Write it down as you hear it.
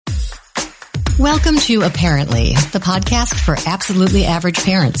Welcome to Apparently, the podcast for absolutely average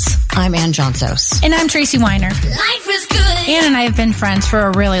parents. I'm Ann Johnsos. And I'm Tracy Weiner. Life is good. Ann and I have been friends for a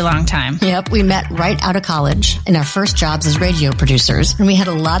really long time. Yep, we met right out of college in our first jobs as radio producers, and we had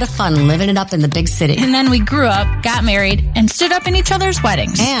a lot of fun living it up in the big city. And then we grew up, got married, and stood up in each other's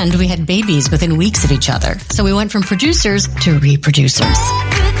weddings. And we had babies within weeks of each other. So we went from producers to reproducers.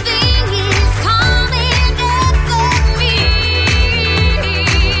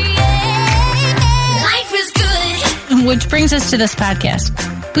 Which brings us to this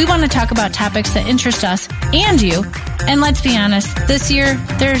podcast. We want to talk about topics that interest us and you. And let's be honest, this year,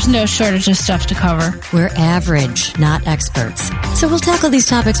 there's no shortage of stuff to cover. We're average, not experts. So we'll tackle these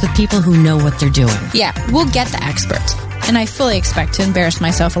topics with people who know what they're doing. Yeah, we'll get the experts. And I fully expect to embarrass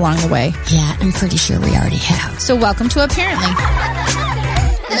myself along the way. Yeah, I'm pretty sure we already have. So welcome to Apparently.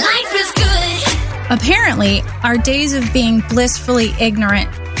 Life is good. Apparently, our days of being blissfully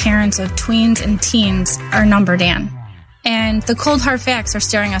ignorant parents of tweens and teens are numbered, Ann. And the cold hard facts are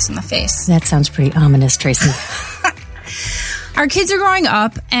staring us in the face. That sounds pretty ominous, Tracy. Our kids are growing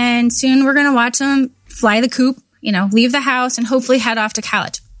up, and soon we're going to watch them fly the coop, leave the house, and hopefully head off to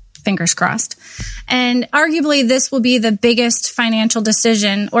college. Fingers crossed. And arguably, this will be the biggest financial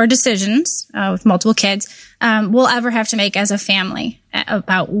decision or decisions with multiple kids we'll ever have to make as a family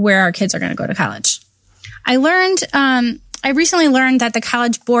about where our kids are going to go to college. I recently learned that the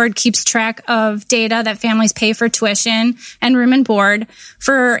College Board keeps track of data that families pay for tuition and room and board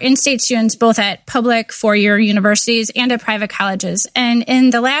for in-state students, both at public four-year universities and at private colleges. And in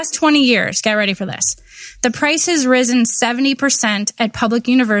the last 20 years, get ready for this, the price has risen 70% at public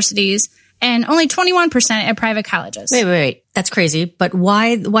universities and only 21% at private colleges. Wait. That's crazy. But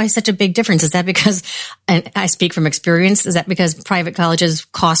why such a big difference? Is that because, and I speak from experience, is that because private colleges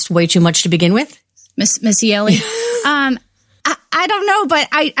cost way too much to begin with? Miss Yelly? I don't know, but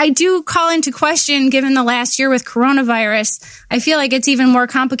I do call into question, given the last year with coronavirus, I feel like it's even more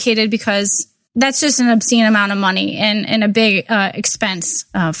complicated because that's just an obscene amount of money and a big expense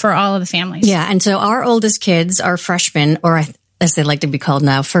for all of the families. Yeah. And so our oldest kids are freshmen, or as they like to be called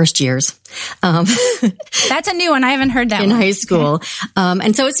now, first years. That's a new one. I haven't heard that in one. high school. Okay.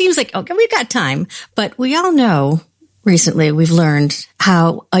 And so it seems like, okay, we've got time, but we all know recently we've learned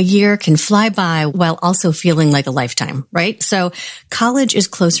how a year can fly by while also feeling like a lifetime, right? So college is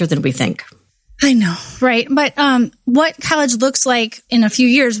closer than we think. I know, right? But what college looks like in a few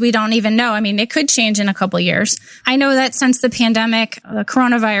years, we don't even know. I mean, it could change in a couple of years. I know that since the pandemic, the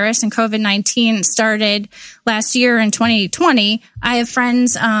coronavirus and COVID-19 started last year in 2020, I have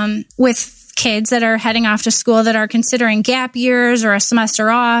friends with kids that are heading off to school that are considering gap years or a semester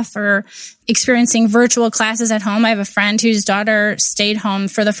off or experiencing virtual classes at home. I have a friend whose daughter stayed home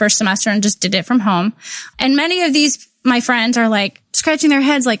for the first semester and just did it from home. And many of these, my friends, are like scratching their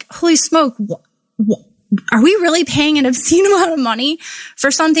heads like, holy smoke, are we really paying an obscene amount of money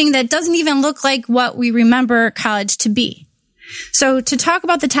for something that doesn't even look like what we remember college to be? So to talk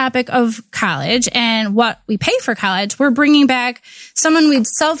about the topic of college and what we pay for college, we're bringing back someone I'd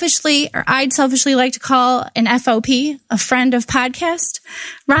selfishly like to call an FOP, a friend of podcast,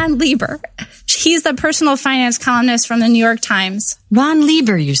 Ron Lieber. He's the personal finance columnist from the New York Times. Ron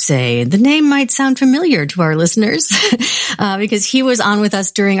Lieber, you say. The name might sound familiar to our listeners because he was on with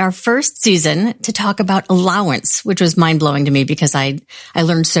us during our first season to talk about allowance, which was mind-blowing to me because I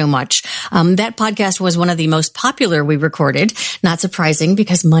learned so much. That podcast was one of the most popular we recorded. Not surprising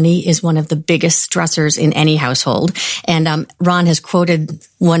because money is one of the biggest stressors in any household. And Ron has quoted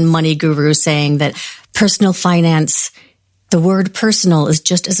one money guru saying that personal finance, the word personal is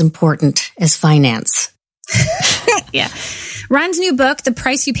just as important as finance. Yeah. Ron's new book, The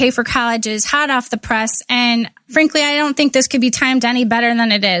Price You Pay for College, is hot off the press. And frankly, I don't think this could be timed any better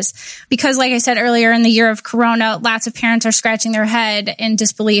than it is. Because like I said earlier, in the year of Corona, lots of parents are scratching their head in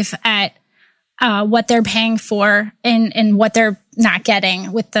disbelief at what they're paying for and what they're not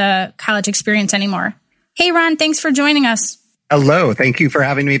getting with the college experience anymore. Hey, Ron, thanks for joining us. Hello. Thank you for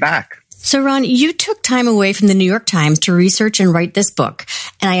having me back. So, Ron, you took time away from the New York Times to research and write this book.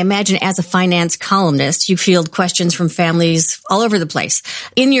 And I imagine as a finance columnist, you field questions from families all over the place.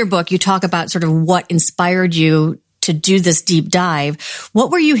 In your book, you talk about sort of what inspired you to do this deep dive. What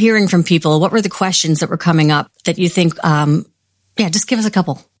were you hearing from people? What were the questions that were coming up that you think, just give us a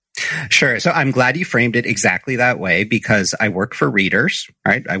couple. Sure. So I'm glad you framed it exactly that way because I work for readers,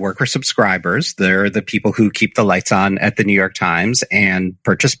 right? I work for subscribers. They're the people who keep the lights on at the New York Times and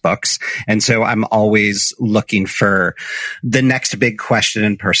purchase books. And so I'm always looking for the next big question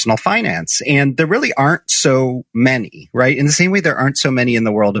in personal finance. And there really aren't so many, right? In the same way, there aren't so many in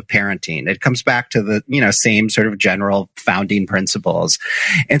the world of parenting. It comes back to the, same sort of general founding principles.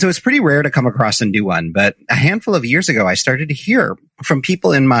 And so it's pretty rare to come across a new one. But a handful of years ago, I started to hear from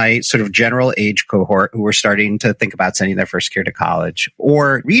people in my sort of general age cohort who were starting to think about sending their first kid to college,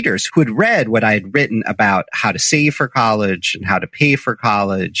 or readers who had read what I had written about how to save for college and how to pay for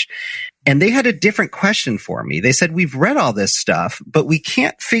college. And they had a different question for me. They said, we've read all this stuff, but we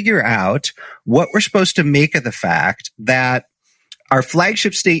can't figure out what we're supposed to make of the fact that our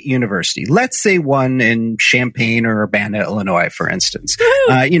flagship state university, let's say one in Champaign or Urbana, Illinois, for instance,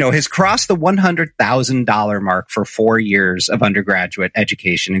 has crossed the $100,000 mark for 4 years of undergraduate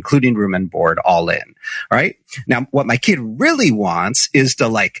education, including room and board, all in. All right. Now, what my kid really wants is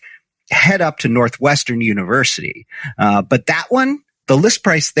to head up to Northwestern University. But that one, the list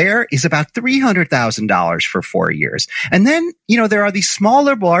price there is about $300,000 for 4 years. And then, there are these small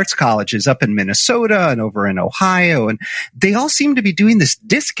liberal arts colleges up in Minnesota and over in Ohio, and they all seem to be doing this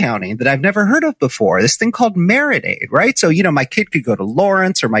discounting that I've never heard of before, this thing called Merit Aid, right? So, my kid could go to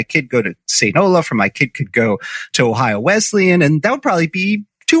Lawrence, or my kid go to St. Olaf, or my kid could go to Ohio Wesleyan, and that would probably be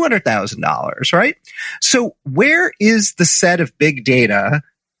 $200,000, right? So where is the set of big data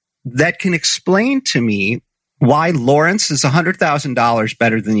that can explain to me why Lawrence is $100,000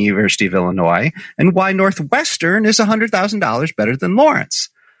 better than the University of Illinois, and why Northwestern is $100,000 better than Lawrence?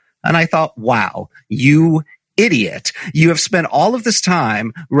 And I thought, wow, you idiot. You have spent all of this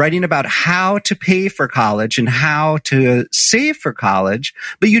time writing about how to pay for college and how to save for college,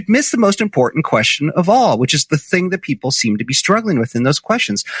 but you'd missed the most important question of all, which is the thing that people seem to be struggling with in those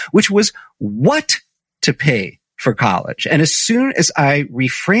questions, which was what to pay for college. And as soon as I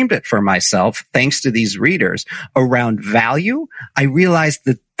reframed it for myself, thanks to these readers, around value, I realized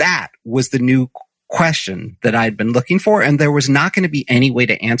that that was the new question that I'd been looking for, and there was not going to be any way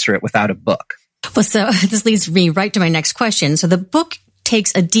to answer it without a book. Well, so this leads me right to my next question. So the book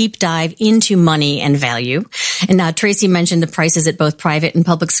takes a deep dive into money and value. And Tracy mentioned the prices at both private and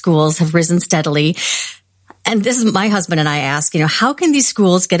public schools have risen steadily. And this is my husband and I ask, how can these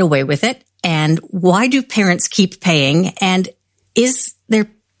schools get away with it? And why do parents keep paying? And is there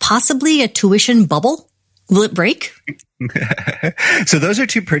possibly a tuition bubble? Will it break? So those are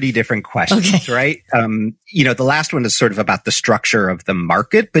two pretty different questions, right? The last one is sort of about the structure of the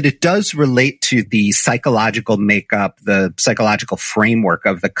market, but it does relate to the psychological makeup, the psychological framework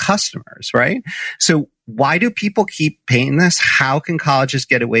of the customers, right? So why do people keep paying this? How can colleges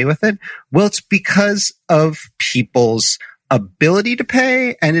get away with it? Well, it's because of people's ability to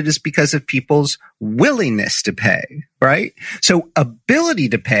pay, and it is because of people's willingness to pay, right? So ability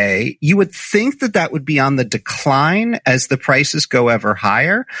to pay, you would think that that would be on the decline as the prices go ever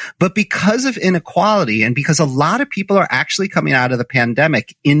higher. But because of inequality, and because a lot of people are actually coming out of the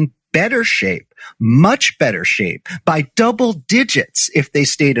pandemic in better shape, much better shape, by double digits if they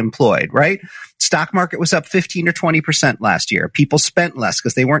stayed employed, right? Stock market was up 15 or 20% last year. People spent less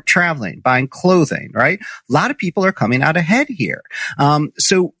because they weren't traveling, buying clothing, right? A lot of people are coming out ahead here.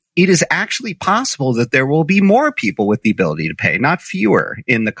 So it is actually possible that there will be more people with the ability to pay, not fewer,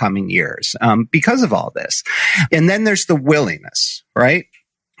 in the coming years because of all this. And then there's the willingness, right?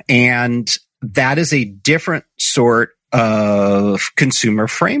 And that is a different sort of consumer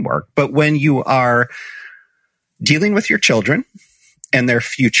framework. But when you are dealing with your children and their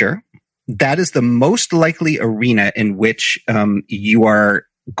future, that is the most likely arena in which you are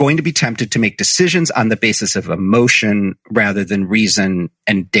going to be tempted to make decisions on the basis of emotion rather than reason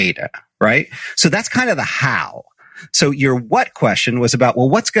and data, right? So that's kind of the how. So your what question was about, well,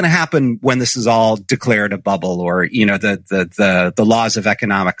 what's going to happen when this is all declared a bubble, or, the laws of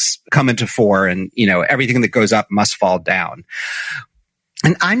economics come into fore, and, everything that goes up must fall down.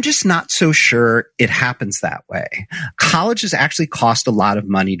 And I'm just not so sure it happens that way. Colleges actually cost a lot of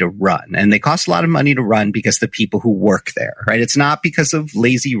money to run, and they cost a lot of money to run because the people who work there, right? It's not because of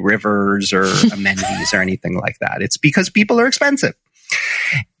lazy rivers or amenities or anything like that. It's because people are expensive.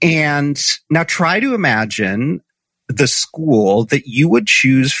 And now try to imagine the school that you would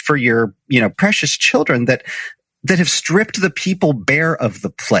choose for your, precious children that have stripped the people bare of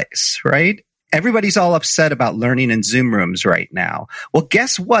the place, right? Everybody's all upset about learning in Zoom rooms right now. Well,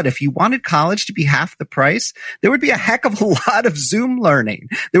 guess what? If you wanted college to be half the price, there would be a heck of a lot of Zoom learning.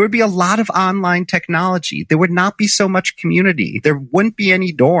 There would be a lot of online technology. There would not be so much community. There wouldn't be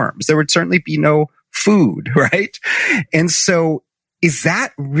any dorms. There would certainly be no food, right? And so is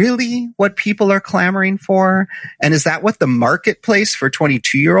that really what people are clamoring for? And is that what the marketplace for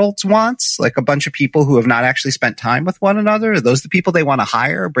 22-year-olds wants? Like a bunch of people who have not actually spent time with one another? Are those the people they want to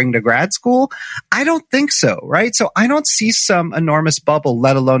hire or bring to grad school? I don't think so, right? So I don't see some enormous bubble,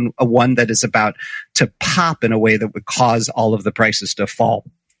 let alone a one that is about to pop in a way that would cause all of the prices to fall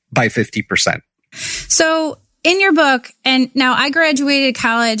by 50%. So in your book, and now I graduated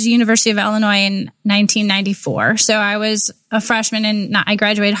college, University of Illinois in 1994. So I was a freshman and I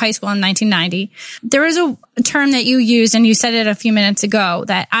graduated high school in 1990. There was a term that you used, and you said it a few minutes ago,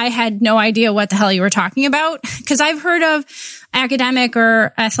 that I had no idea what the hell you were talking about. Because I've heard of academic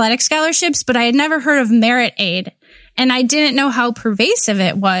or athletic scholarships, but I had never heard of merit aid. And I didn't know how pervasive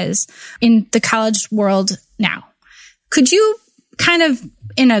it was in the college world now. Could you kind of,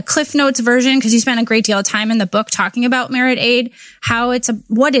 in a Cliff Notes version, because you spent a great deal of time in the book talking about merit aid,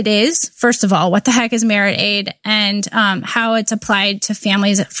 what it is, first of all, what the heck is merit aid, and how it's applied to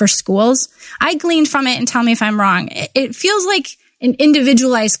families for schools. I gleaned from it, and tell me if I'm wrong. It feels like an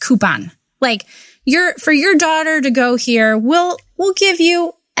individualized coupon. Like for your daughter to go here, we'll give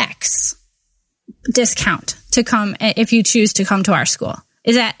you X discount to come if you choose to come to our school.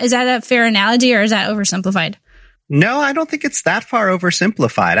 Is that a fair analogy, or is that oversimplified? No, I don't think it's that far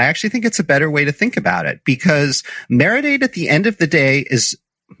oversimplified. I actually think it's a better way to think about it, because merit aid at the end of the day is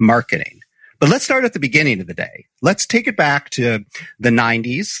marketing. But let's start at the beginning of the day. Let's take it back to the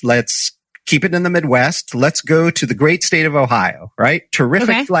 90s. Let's keep it in the Midwest. Let's go to the great state of Ohio, right?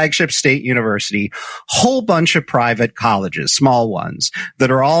 Terrific flagship state university, whole bunch of private colleges, small ones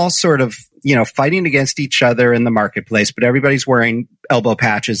that are all sort of, fighting against each other in the marketplace, but everybody's wearing elbow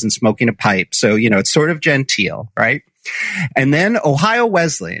patches and smoking a pipe. So, it's sort of genteel, right? And then Ohio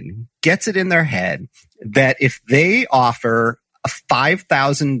Wesleyan gets it in their head that if they offer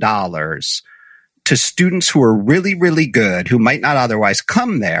 $5,000 to students who are really, really good, who might not otherwise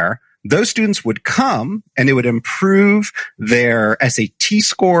come there, those students would come and it would improve their SAT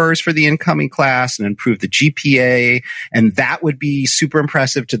scores for the incoming class and improve the GPA. And that would be super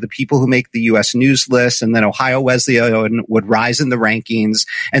impressive to the people who make the U.S. News list. And then Ohio Wesleyan would rise in the rankings.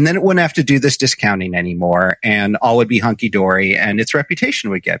 And then it wouldn't have to do this discounting anymore. And all would be hunky dory and its reputation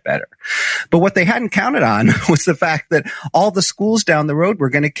would get better. But what they hadn't counted on was the fact that all the schools down the road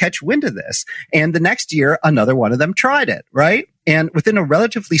were going to catch wind of this. And the next year, another one of them tried it, right? And within a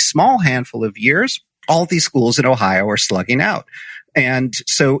relatively small handful of years, all these schools in Ohio are slugging out. And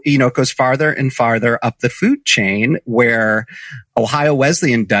so, it goes farther and farther up the food chain where Ohio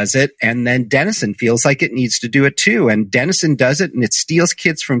Wesleyan does it, and then Denison feels like it needs to do it too. And Denison does it, and it steals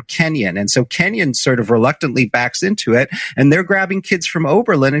kids from Kenyon. And so Kenyon sort of reluctantly backs into it, and they're grabbing kids from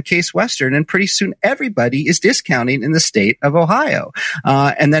Oberlin and Case Western, and pretty soon everybody is discounting in the state of Ohio.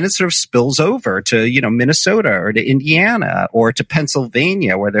 And then it sort of spills over to, Minnesota or to Indiana or to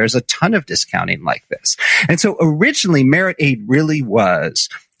Pennsylvania, where there's a ton of discounting like this. And so originally, merit aid really was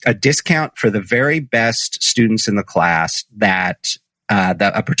a discount for the very best students in the class that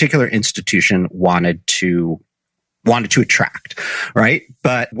a particular institution wanted to attract, right?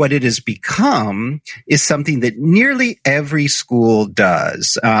 But what it has become is something that nearly every school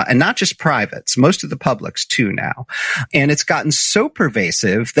does, and not just privates, most of the publics too now. And it's gotten so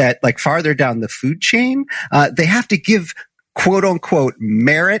pervasive that, like, farther down the food chain, they have to give quote unquote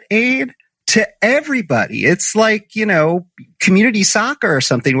merit aid to everybody. It's like, community soccer or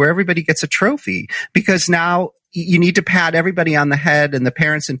something where everybody gets a trophy, because now you need to pat everybody on the head, and the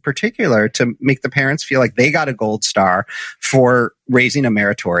parents in particular, to make the parents feel like they got a gold star for raising a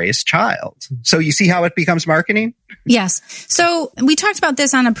meritorious child. So you see how it becomes marketing? Yes. So we talked about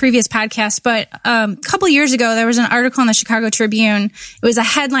this on a previous podcast, but a couple of years ago, there was an article in the Chicago Tribune. It was a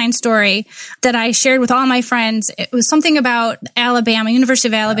headline story that I shared with all my friends. It was something about Alabama, University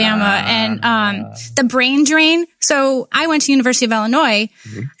of Alabama, and the brain drain. So I went to University of Illinois,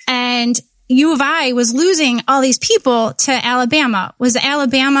 and U of I was losing all these people to Alabama. Was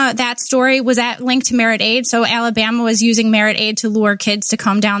Alabama, that story, was that linked to merit aid? So Alabama was using merit aid to lure kids to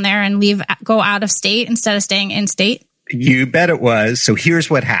come down there and go out of state instead of staying in state? You bet it was. So here's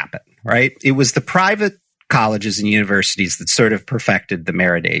what happened, right? It was the private colleges and universities that sort of perfected the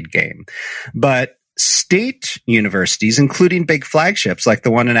merit aid game. But state universities, including big flagships like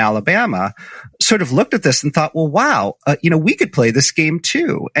the one in Alabama, sort of looked at this and thought, well, wow, we could play this game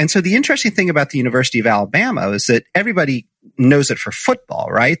too. And so the interesting thing about the University of Alabama is that everybody knows it for football,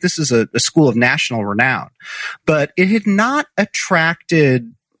 right? This is a school of national renown, but it had not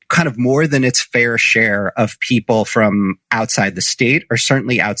attracted kind of more than its fair share of people from outside the state or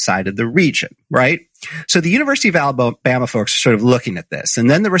certainly outside of the region, right? So the University of Alabama folks are sort of looking at this. And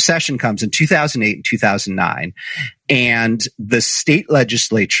then the recession comes in 2008 and 2009, and the state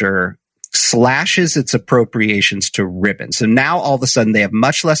legislature slashes its appropriations to ribbons. So now all of a sudden they have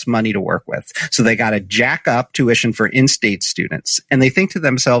much less money to work with. So they got to jack up tuition for in-state students. And they think to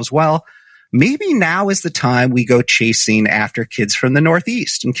themselves, well, maybe now is the time we go chasing after kids from the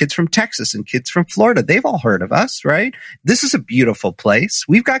Northeast and kids from Texas and kids from Florida. They've all heard of us, right? This is a beautiful place.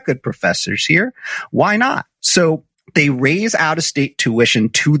 We've got good professors here. Why not? So they raise out-of-state tuition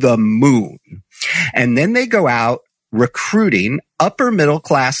to the moon. And then they go out recruiting upper middle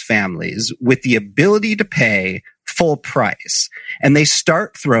class families with the ability to pay full price. And they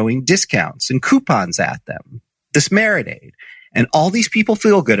start throwing discounts and coupons at them, this merit aid. And all these people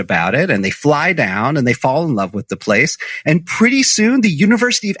feel good about it, and they fly down and they fall in love with the place. And pretty soon, the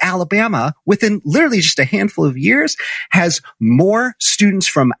University of Alabama, within literally just a handful of years, has more students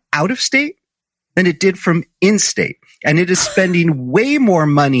from out of state than it did from in-state. And it is spending way more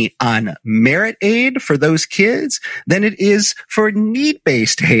money on merit aid for those kids than it is for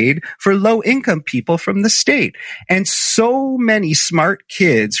need-based aid for low-income people from the state. And so many smart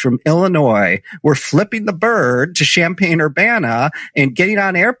kids from Illinois were flipping the bird to Champaign-Urbana and getting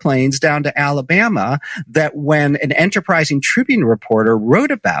on airplanes down to Alabama that when an enterprising Tribune reporter wrote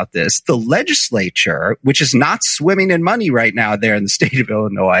about this, the legislature, which is not swimming in money right now there in the state of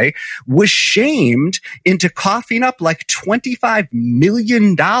Illinois, was shamed into coughing up like $25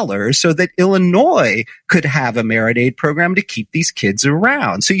 million so that Illinois could have a merit aid program to keep these kids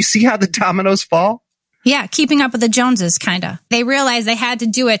around. So you see how the dominoes fall? Yeah, keeping up with the Joneses, kind of. They realized they had to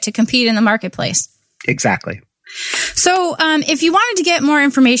do it to compete in the marketplace. Exactly. So if you wanted to get more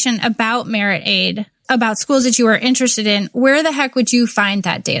information about merit aid, about schools that you were interested in, where the heck would you find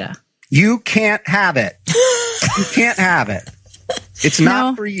that data? You can't have it. You can't have it. It's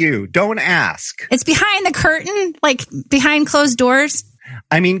not for you. Don't ask. It's behind the curtain, like behind closed doors.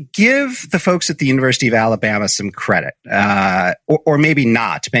 I mean, give the folks at the University of Alabama some credit, or maybe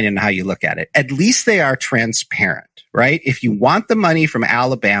not, depending on how you look at it. At least they are transparent, right? If you want the money from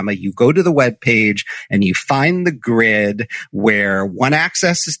Alabama, you go to the webpage and you find the grid where one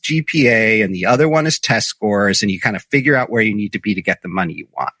axis is GPA and the other one is test scores, and you kind of figure out where you need to be to get the money you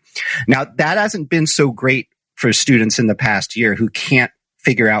want. Now, that hasn't been so great for students in the past year who can't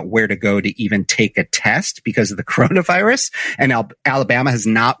figure out where to go to even take a test because of the coronavirus. And Alabama has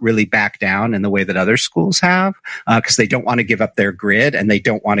not really backed down in the way that other schools have, because they don't want to give up their grid and they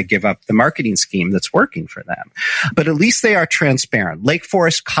don't want to give up the marketing scheme that's working for them. But at least they are transparent. Lake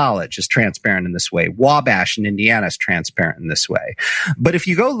Forest College is transparent in this way. Wabash in Indiana is transparent in this way. But if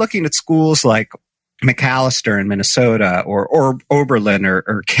you go looking at schools like McAllister in Minnesota or Oberlin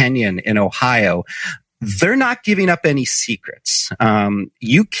or Kenyon in Ohio, they're not giving up any secrets.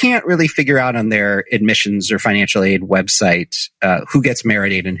 You can't really figure out on their admissions or financial aid website who gets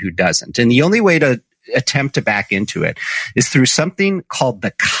merit aid and who doesn't. And the only way to attempt to back into it is through something called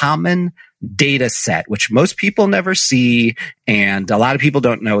the common data set, which most people never see and a lot of people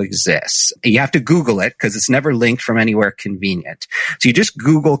don't know exists. You have to Google it because it's never linked from anywhere convenient. So you just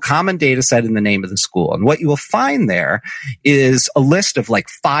Google common data set in the name of the school. And what you will find there is a list of like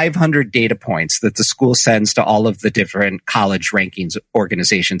 500 data points that the school sends to all of the different college rankings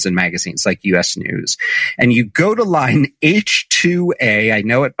organizations and magazines like US News. And you go to line H2A, I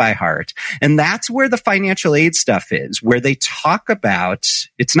know it by heart, and that's where the financial aid stuff is, where they talk about,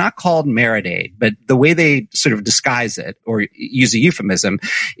 it's not called merit aid, but the way they sort of disguise it or use a euphemism,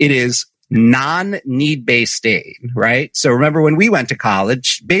 it is non-need-based aid, right? So remember when we went to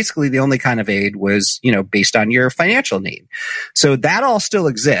college, basically the only kind of aid was, based on your financial need. So that all still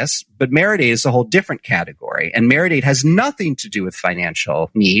exists, but merit aid is a whole different category. And merit aid has nothing to do with financial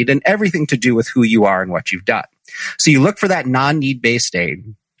need and everything to do with who you are and what you've done. So you look for that non-need-based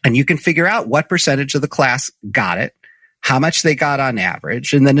aid and you can figure out what percentage of the class got it, how much they got on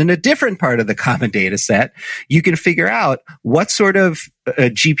average. And then in a different part of the common data set, you can figure out what sort of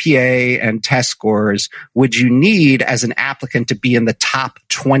GPA and test scores would you need as an applicant to be in the top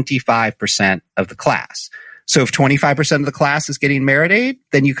 25% of the class. So if 25% of the class is getting merit aid,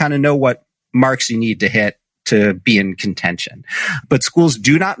 then you kind of know what marks you need to hit to be in contention. But schools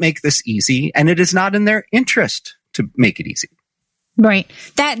do not make this easy, and it is not in their interest to make it easy. Right.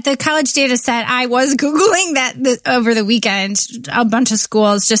 That the college data set, I was Googling that over the weekend, a bunch of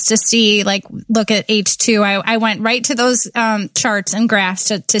schools just to see, look at H2. I went right to those charts and graphs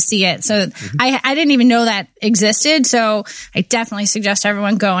to see it. So I didn't even know that existed. So I definitely suggest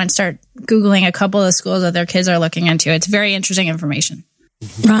everyone go and start Googling a couple of schools that their kids are looking into. It's very interesting information.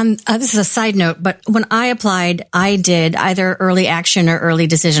 Ron, this is a side note, but when I applied, I did either early action or early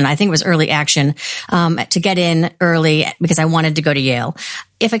decision. I think it was early action, to get in early because I wanted to go to Yale.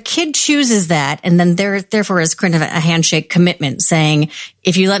 If a kid chooses that, and then therefore is kind of a handshake commitment saying,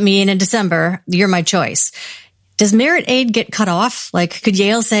 if you let me in December, you're my choice. Does merit aid get cut off? Like, could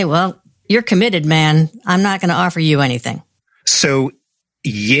Yale say, well, you're committed, man. I'm not going to offer you anything. So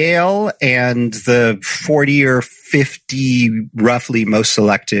Yale and the 40 or 50 roughly most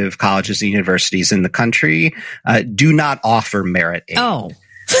selective colleges and universities in the country do not offer merit aid. Oh.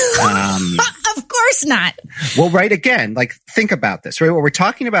 Of course not. Well, right, again, like think about this, right? What we're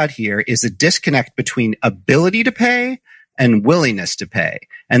talking about here is a disconnect between ability to pay and willingness to pay.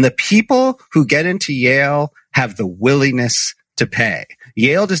 And the people who get into Yale have the willingness to pay.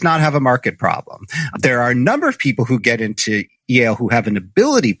 Yale does not have a market problem. There are a number of people who get into Yale who have an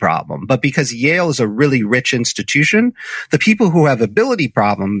ability problem, but because Yale is a really rich institution, the people who have ability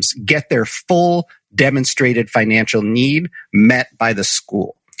problems get their full demonstrated financial need met by the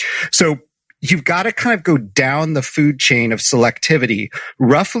school. So you've got to kind of go down the food chain of selectivity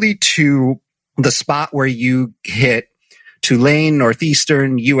roughly to the spot where you hit Tulane,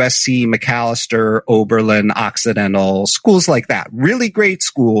 Northeastern, USC, Macalester, Oberlin, Occidental, schools like that. Really great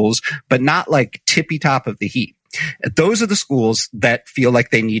schools, but not like tippy top of the heap. Those are the schools that feel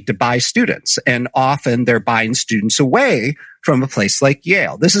like they need to buy students. And often they're buying students away from a place like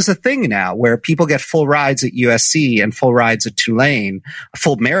Yale. This is a thing now where people get full rides at USC and full rides at Tulane,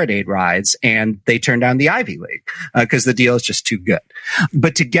 full merit aid rides, and they turn down the Ivy League because the deal is just too good.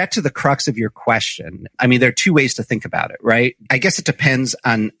 But to get to the crux of your question, I mean, there are two ways to think about it, right? I guess it depends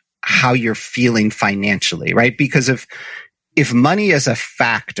on how you're feeling financially, right? Because if money is a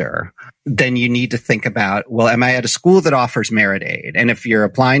factor, then you need to think about, well, am I at a school that offers merit aid? And if you're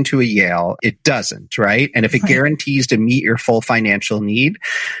applying to a Yale, it doesn't, right? And if it guarantees to meet your full financial need,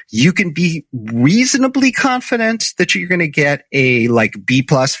 you can be reasonably confident that you're going to get a like B+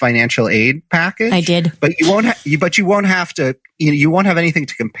 financial aid package. I did. But you won't have to, you won't have anything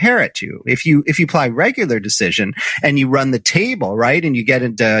to compare it to. If you apply regular decision and you run the table, right, and you get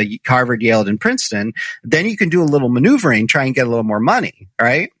into Harvard, Yale, and Princeton, then you can do a little maneuvering, try and get a little more money,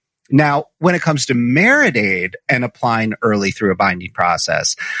 right? Now, when it comes to merit aid and applying early through a binding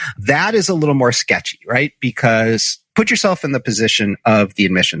process, that is a little more sketchy, right? Because put yourself in the position of the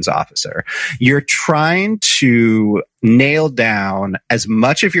admissions officer. You're trying to nail down as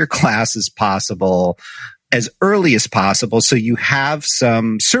much of your class as possible as early as possible so you have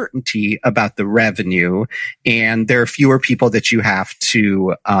some certainty about the revenue and there are fewer people that you have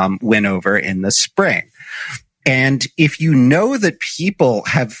to win over in the spring. And if you know that people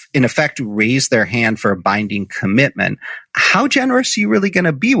have, in effect, raised their hand for a binding commitment, how generous are you really going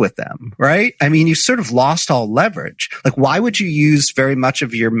to be with them, right? I mean, you sort of lost all leverage. Like, why would you use very much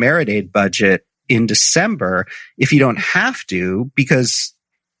of your merit aid budget in December if you don't have to? Because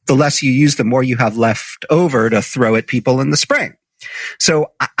the less you use, the more you have left over to throw at people in the spring.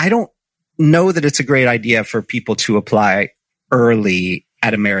 So I don't know that it's a great idea for people to apply early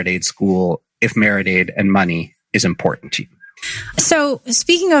at a merit aid school if merit aid and money is important to you. So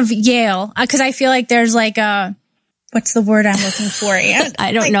speaking of Yale, because I feel like there's like a, what's the word I'm looking for?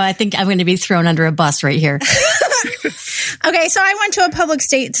 I don't know. I think I'm going to be thrown under a bus right here. Okay, so I went to a public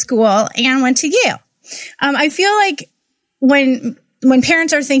state school and went to Yale. I feel like when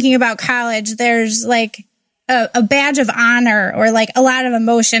parents are thinking about college, there's like a badge of honor or like a lot of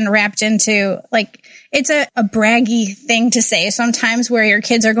emotion wrapped into like, it's a braggy thing to say sometimes where your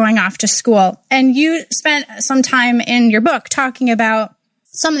kids are going off to school. And you spent some time in your book talking about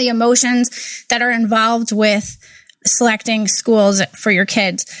some of the emotions that are involved with selecting schools for your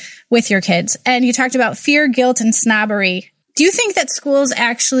kids, with your kids. And you talked about fear, guilt, and snobbery. Do you think that schools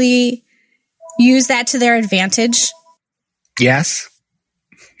actually use that to their advantage? Yes.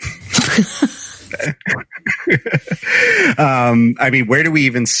 I mean, where do we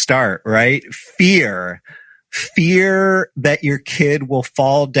even start, right? Fear that your kid will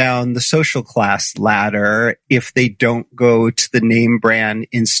fall down the social class ladder if they don't go to the name brand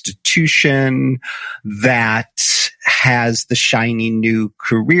institution that has the shiny new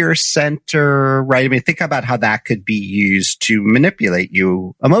career center, right? I mean, think about how that could be used to manipulate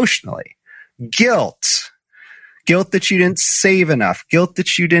you emotionally. Guilt that you didn't save enough. Guilt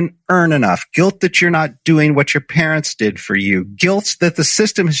that you didn't earn enough. Guilt that you're not doing what your parents did for you. Guilt that the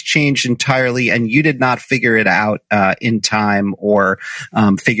system has changed entirely and you did not figure it out in time or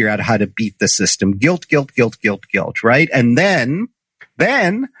figure out how to beat the system. Guilt, right? And then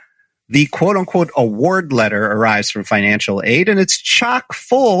the quote unquote award letter arrives from financial aid, and it's chock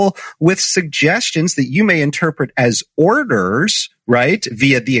full with suggestions that you may interpret as orders, right,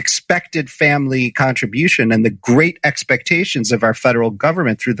 via the expected family contribution and the great expectations of our federal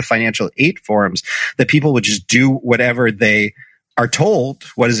government through the financial aid forms, that people would just do whatever they are told,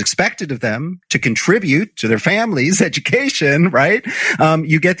 what is expected of them to contribute to their family's education, right?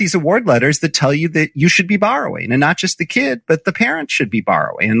 You get these award letters that tell you that you should be borrowing, and not just the kid, but the parents should be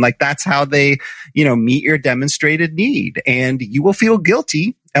borrowing. And like, that's how they, meet your demonstrated need. And you will feel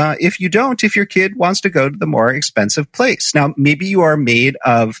guilty if you don't, if your kid wants to go to the more expensive place. Now, maybe you are made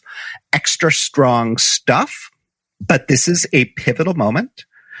of extra strong stuff, but this is a pivotal moment.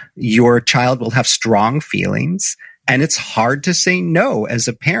 Your child will have strong feelings. And it's hard to say no as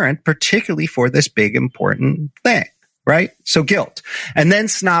a parent, particularly for this big, important thing, right? So guilt. And then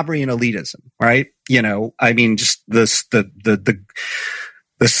snobbery and elitism, right? Just the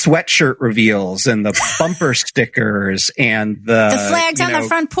sweatshirt reveals and the bumper stickers and the flags on the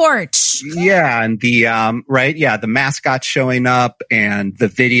front porch. Yeah. And the mascot showing up and the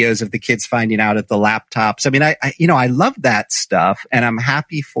videos of the kids finding out at the laptops. I mean, I love that stuff, and I'm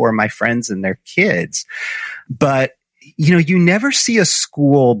happy for my friends and their kids. But, you never see a high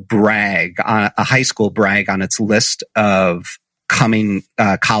school brag on its list of coming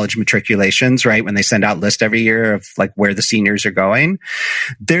college matriculations, right? When they send out lists every year of like where the seniors are going,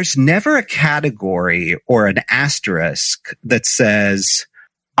 there's never a category or an asterisk that says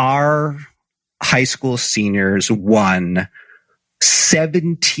our high school seniors won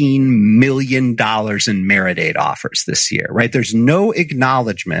 $17 million in merit aid offers this year, right? There's no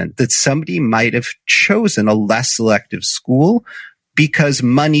acknowledgement that somebody might have chosen a less selective school because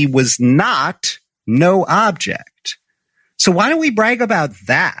money was not no object. So why don't we brag about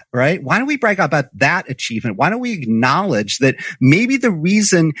that, right? Why don't we brag about that achievement? Why don't we acknowledge that maybe the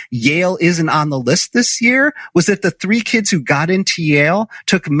reason Yale isn't on the list this year was that the 3 kids who got into Yale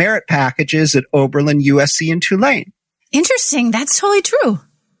took merit packages at Oberlin, USC, and Tulane. Interesting. That's totally true.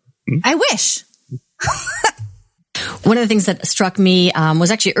 I wish. One of the things that struck me was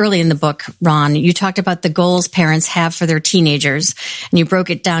actually early in the book, Ron. You talked about the goals parents have for their teenagers, and you broke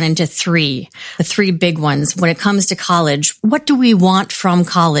it down into 3, the 3 big ones. When it comes to college, what do we want from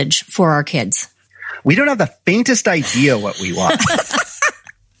college for our kids? We don't have the faintest idea what we want.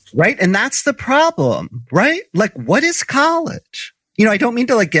 Right? And that's the problem, right? Like, what is college? I don't mean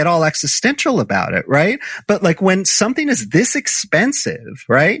to like get all existential about it, right? But like when something is this expensive,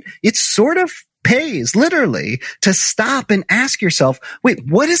 right? It sort of pays literally to stop and ask yourself, wait,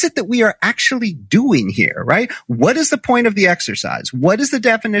 what is it that we are actually doing here, right? What is the point of the exercise? What is the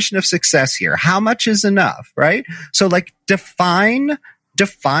definition of success here? How much is enough, right? So like define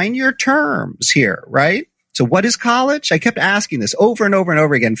your terms here, right? So what is college? I kept asking this over and over and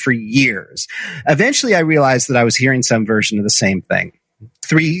over again for years. Eventually, I realized that I was hearing some version of the same thing.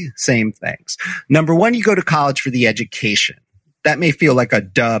 3 same things. Number 1, you go to college for the education. That may feel like a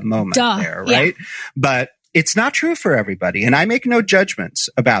duh moment there, right? Yeah. But it's not true for everybody. And I make no judgments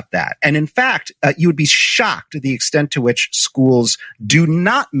about that. And in fact, you would be shocked at the extent to which schools do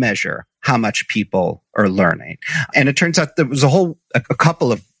not measure how much people are learning. And it turns out there was a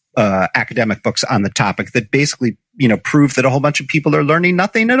couple of academic books on the topic that basically, prove that a whole bunch of people are learning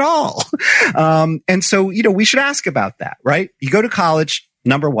nothing at all. And so, we should ask about that, right? You go to college,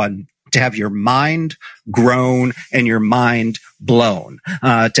 number 1, to have your mind grown and your mind blown,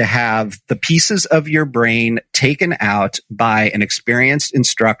 to have the pieces of your brain taken out by an experienced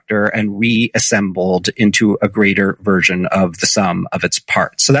instructor and reassembled into a greater version of the sum of its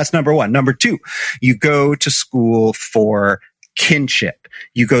parts. So that's number 1. Number 2, you go to school for kinship.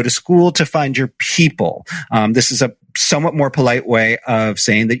 You go to school to find your people. This is a somewhat more polite way of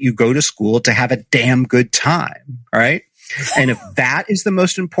saying that you go to school to have a damn good time, right? And if that is the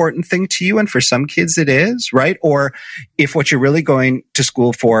most important thing to you, and for some kids it is, right? Or if what you're really going to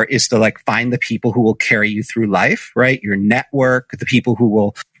school for is to like find the people who will carry you through life, right? Your network, the people who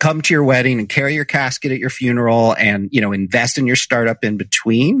will come to your wedding and carry your casket at your funeral and, invest in your startup in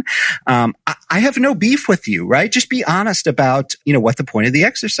between. I have no beef with you, right? Just be honest about, what the point of the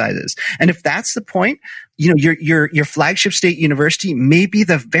exercise is. And if that's the point, your flagship state university may be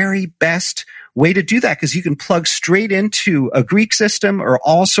the very best way to do that, because you can plug straight into a Greek system or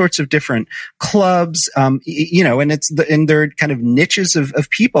all sorts of different clubs, and they're kind of niches of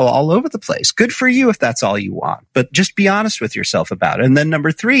people all over the place. Good for you if that's all you want, but just be honest with yourself about it. And then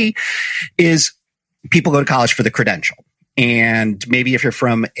number 3 is people go to college for the credential. And maybe if you're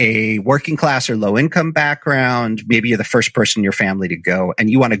from a working class or low income background, maybe you're the first person in your family to go and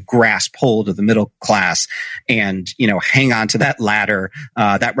you want to grasp hold of the middle class and, hang on to that ladder,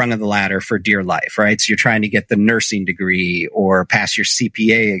 that rung of the ladder for dear life, right? So you're trying to get the nursing degree or pass your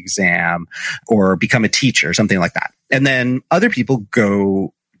CPA exam or become a teacher, something like that. And then other people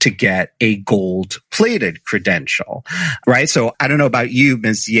go to get a gold-plated credential, right? So I don't know about you,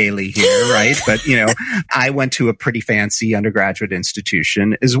 Ms. Yaley here, right? But, I went to a pretty fancy undergraduate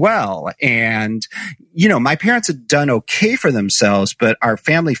institution as well. And, my parents had done okay for themselves, but our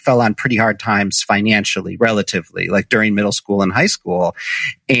family fell on pretty hard times financially, relatively, like during middle school and high school.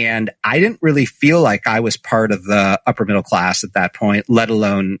 And I didn't really feel like I was part of the upper middle class at that point, let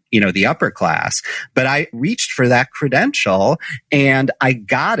alone, the upper class. But I reached for that credential and I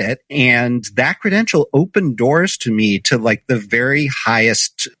got it. And that credential opened doors to me to like the very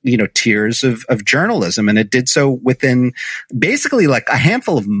highest, tiers of journalism. And it did so within basically like a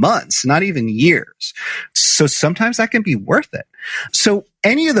handful of months, not even years. So sometimes that can be worth it. So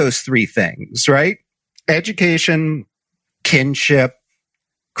any of those three things, right? Education, kinship,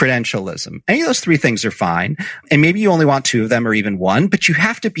 credentialism. Any of those three things are fine. And maybe you only want two of them or even one, but you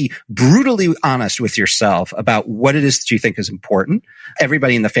have to be brutally honest with yourself about what it is that you think is important.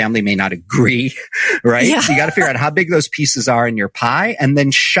 Everybody in the family may not agree, right? Yeah. So you got to figure out how big those pieces are in your pie and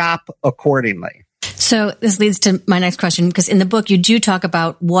then shop accordingly. So this leads to my next question, because in the book, you do talk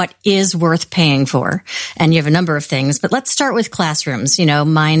about what is worth paying for. And you have a number of things, but let's start with classrooms,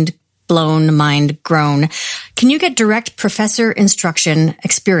 mind blown, mind grown. Can you get direct professor instruction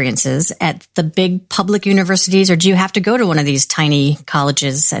experiences at the big public universities, or do you have to go to one of these tiny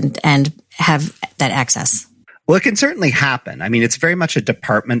colleges and have that access? Well, it can certainly happen. I mean, it's very much a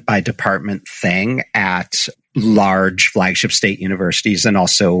department by department thing at large flagship state universities and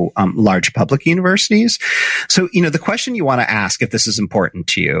also large public universities. So, the question you want to ask, if this is important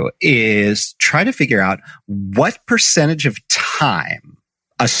to you, is try to figure out what percentage of time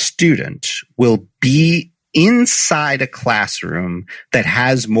a student will be inside a classroom that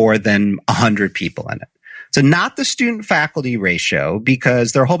has more than 100 people in it. So not the student-faculty ratio,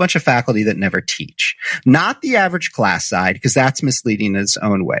 because there are a whole bunch of faculty that never teach. Not the average class size, because that's misleading in its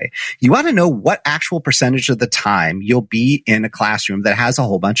own way. You want to know what actual percentage of the time you'll be in a classroom that has a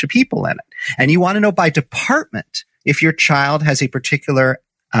whole bunch of people in it. And you want to know by department if your child has a particular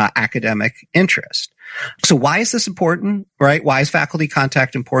academic interest. So why is this important, right? Why is faculty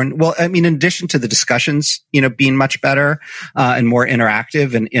contact important? Well, I mean, in addition to the discussions, being much better and more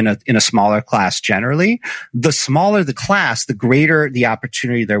interactive and in a smaller class generally, the smaller the class, the greater the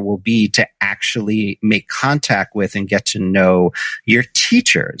opportunity there will be to actually make contact with and get to know your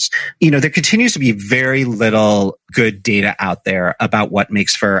teachers. There continues to be very little good data out there about what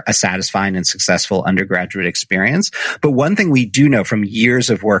makes for a satisfying and successful undergraduate experience. But one thing we do know from years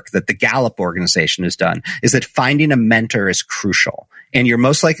of work that the Gallup organization has done is that finding a mentor is crucial. And you're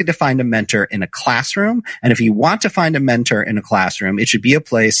most likely to find a mentor in a classroom. And if you want to find a mentor in a classroom, it should be a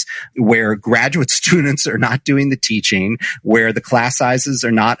place where graduate students are not doing the teaching, where the class sizes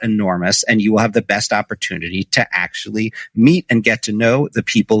are not enormous, and you will have the best opportunity to actually meet and get to know the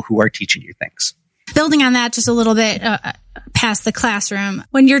people who are teaching you things. Building on that just a little bit past the classroom,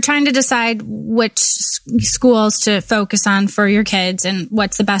 when you're trying to decide which schools to focus on for your kids and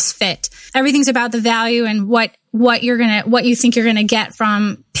what's the best fit, everything's about the value and what you think you're gonna get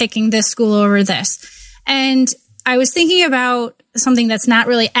from picking this school over this. And I was thinking about something that's not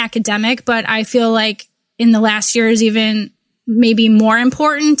really academic, but I feel like in the last year is even maybe more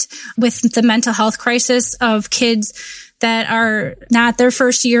important with the mental health crisis of kids that are not their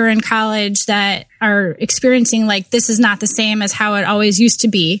first year in college, that are experiencing like, this is not the same as how it always used to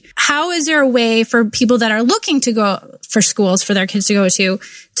be. How is there a way for people that are looking to go for schools for their kids to go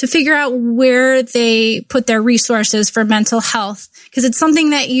to figure out where they put their resources for mental health? Because it's something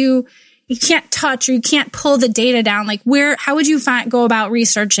that you can't touch, or you can't pull the data down. Like how would you go about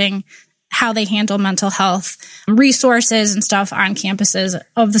researching how they handle mental health resources and stuff on campuses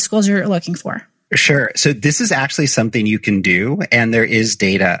of the schools you're looking for? Sure. So this is actually something you can do, and there is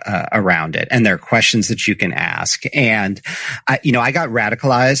data around it, and there are questions that you can ask. And I got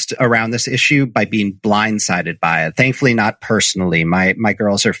radicalized around this issue by being blindsided by it. Thankfully, not personally. My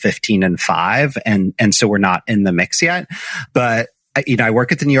girls are 15 and 5, and so we're not in the mix yet. But I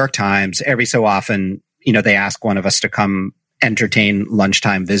work at the New York Times. Every so often, they ask one of us to come entertain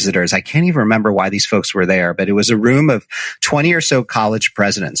lunchtime visitors. I can't even remember why these folks were there, but it was a room of 20 or so college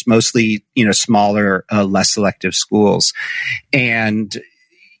presidents, mostly, smaller, less selective schools. And,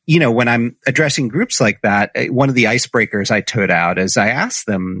 when I'm addressing groups like that, one of the icebreakers I put out is I asked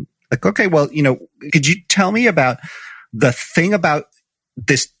them, like, okay, well, could you tell me about the thing about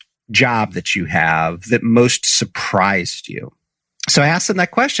this job that you have that most surprised you? So I asked them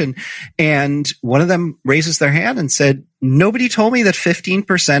that question, and one of them raises their hand and said, nobody told me that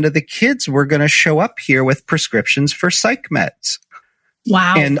 15% of the kids were going to show up here with prescriptions for psych meds.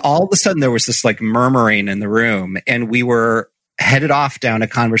 Wow. And all of a sudden there was this like murmuring in the room, and we were headed off down a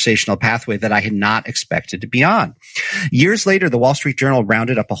conversational pathway that I had not expected to be on. Years later, the Wall Street Journal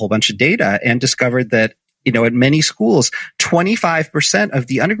rounded up a whole bunch of data and discovered that, at many schools, 25% of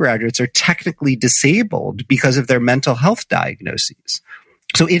the undergraduates are technically disabled because of their mental health diagnoses.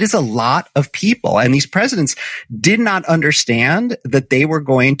 So it is a lot of people. And these presidents did not understand that they were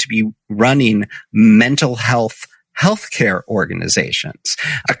going to be running mental health healthcare organizations.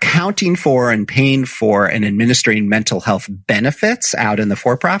 Accounting for and paying for and administering mental health benefits out in the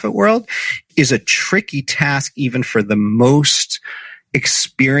for-profit world is a tricky task even for the most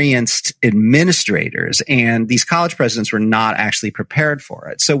experienced administrators, and these college presidents were not actually prepared for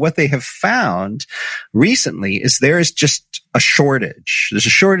it. So what they have found recently is there is just a shortage. There's a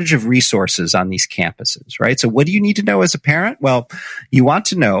shortage of resources on these campuses, right? So what do you need to know as a parent? Well, you want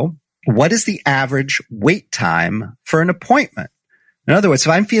to know, what is the average wait time for an appointment? In other words,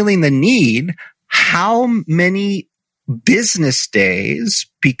 if I'm feeling the need, how many business days,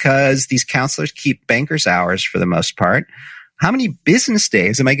 because these counselors keep banker's hours for the most part, how many business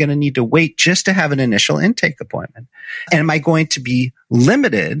days am I going to need to wait just to have an initial intake appointment? And am I going to be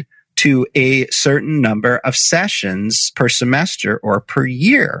limited to a certain number of sessions per semester or per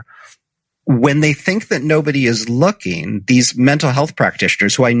year? When they think that nobody is looking, these mental health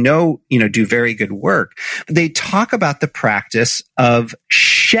practitioners, who I know, do very good work, they talk about the practice of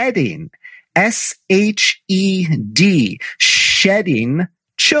shedding, S-H-E-D, shedding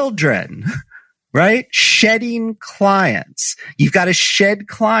children. Right? Shedding clients. You've got to shed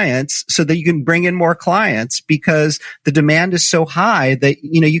clients so that you can bring in more clients, because the demand is so high that,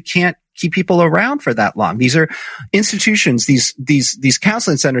 you can't keep people around for that long. These are institutions. These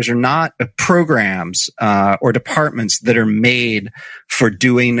counseling centers are not programs, or departments that are made for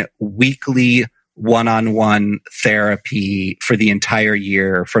doing weekly one-on-one therapy for the entire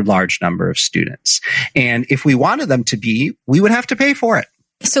year for a large number of students. And if we wanted them to be, we would have to pay for it.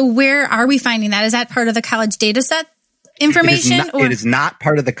 So where are we finding that? Is that part of the college data set information? It is not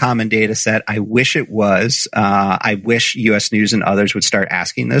part of the common data set. I wish it was. I wish U.S. News and others would start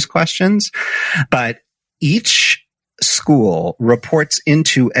asking those questions. But each school reports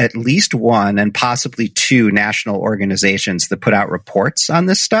into at least one and possibly two national organizations that put out reports on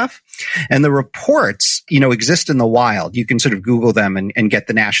this stuff. And the reports, exist in the wild. You can sort of Google them and get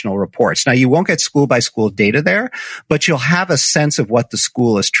the national reports. Now, you won't get school by school data there, but you'll have a sense of what the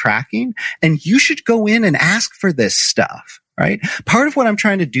school is tracking. And you should go in and ask for this stuff. Right. Part of what I'm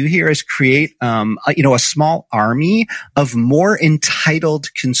trying to do here is create, a small army of more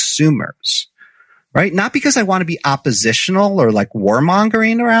entitled consumers. Right? Not because I want to be oppositional or like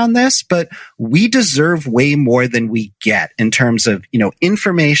warmongering around this, but we deserve way more than we get in terms of,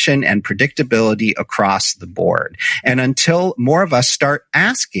 information and predictability across the board. And until more of us start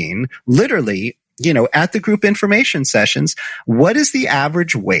asking, literally, at the group information sessions, what is the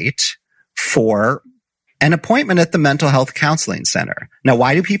average wait for an appointment at the mental health counseling center? Now,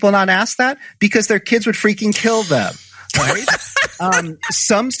 why do people not ask that? Because their kids would freaking kill them. Right?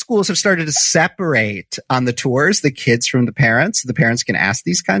 Some schools have started to separate on the tours the kids from the parents. The parents can ask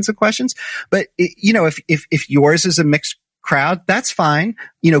these kinds of questions. But, if yours is a mixed crowd, that's fine.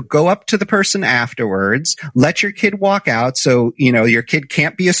 Go up to the person afterwards, let your kid walk out. So, your kid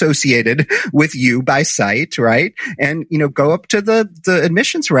can't be associated with you by sight, right? And, go up to the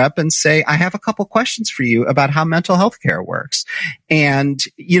admissions rep and say, I have a couple questions for you about how mental health care works. And,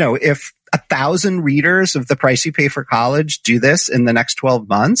 if 1,000 readers of The Price You Pay for College do this in the next 12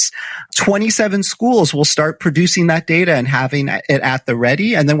 months, 27 schools will start producing that data and having it at the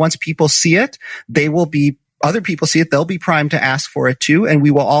ready. And then once people see it, other people see it, they'll be primed to ask for it too. And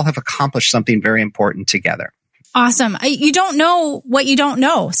we will all have accomplished something very important together. Awesome. You don't know what you don't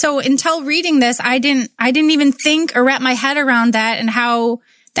know. So until reading this, I didn't even think or wrap my head around that and how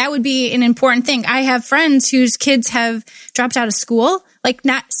that would be an important thing. I have friends whose kids have dropped out of school.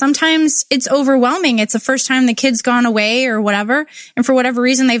 Sometimes it's overwhelming. It's the first time the kid's gone away or whatever. And for whatever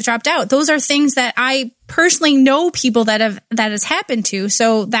reason, they've dropped out. Those are things that I personally know people that has happened to.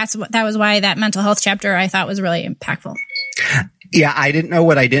 So that was why that mental health chapter I thought was really impactful. Yeah, I didn't know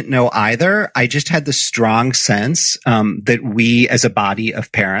what I didn't know either. I just had the strong sense that we as a body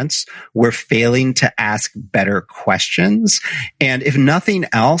of parents were failing to ask better questions. And if nothing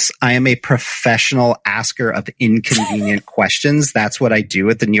else, I am a professional asker of inconvenient questions. That's what I do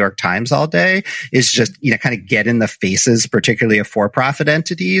at the New York Times all day, is just, kind of get in the faces, particularly of for-profit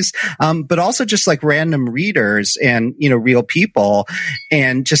entities, but also just like random readers and, real people,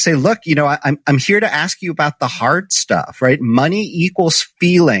 and just say, look, I'm here to ask you about the hard stuff, right? Money equals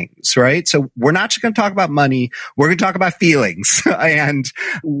feelings, right? So we're not just going to talk about money. We're going to talk about feelings. And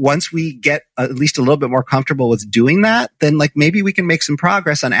once we get at least a little bit more comfortable with doing that, then maybe we can make some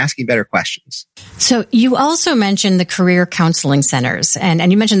progress on asking better questions. So you also mentioned the career counseling centers,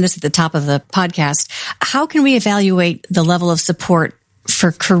 and you mentioned this at the top of the podcast. How can we evaluate the level of support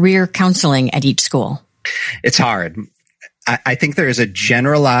for career counseling at each school? It's hard. I think there is a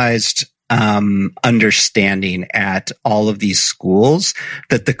generalized understanding at all of these schools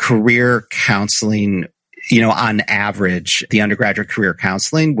that the career counseling, on average, the undergraduate career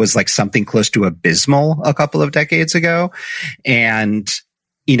counseling was something close to abysmal a couple of decades ago. And,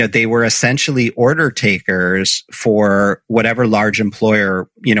 they were essentially order takers for whatever large employer,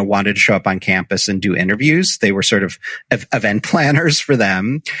 wanted to show up on campus and do interviews. They were sort of event planners for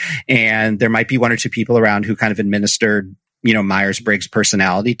them. And there might be one or two people around who kind of administered Myers-Briggs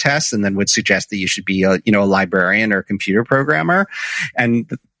personality tests, and then would suggest that you should be a librarian or a computer programmer. And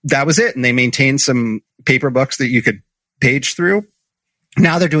that was it. And they maintained some paper books that you could page through.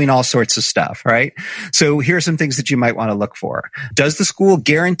 Now they're doing all sorts of stuff, right? So here are some things that you might want to look for. Does the school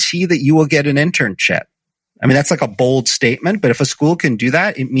guarantee that you will get an internship? I mean, that's a bold statement, but if a school can do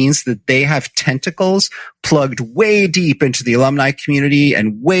that, it means that they have tentacles plugged way deep into the alumni community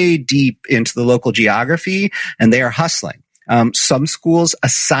and way deep into the local geography, and they are hustling. Some schools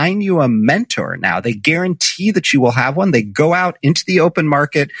assign you a mentor now. They guarantee that you will have one. They go out into the open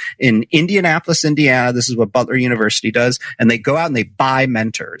market in Indianapolis, Indiana. This is what Butler University does. And they go out and they buy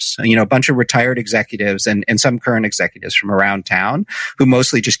mentors, a bunch of retired executives and some current executives from around town who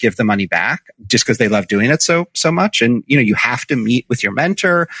mostly just give the money back just because they love doing it so much. And, you have to meet with your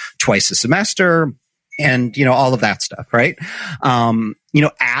mentor twice a semester and, all of that stuff, right?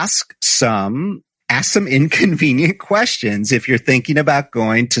 Ask some inconvenient questions if you're thinking about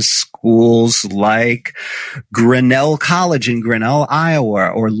going to schools like Grinnell College in Grinnell, Iowa,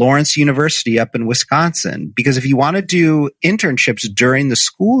 or Lawrence University up in Wisconsin. Because if you want to do internships during the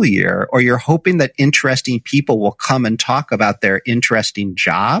school year, or you're hoping that interesting people will come and talk about their interesting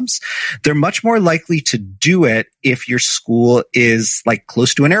jobs, they're much more likely to do it if your school is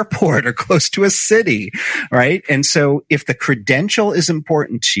close to an airport or close to a city, right? And so if the credential is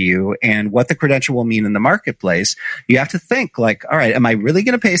important to you and what the credential will mean in the marketplace, you have to think all right, am I really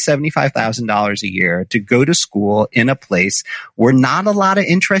going to pay $75,000 a year to go to school in a place where not a lot of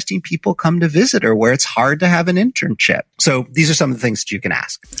interesting people come to visit, or where it's hard to have an internship? So these are some of the things that you can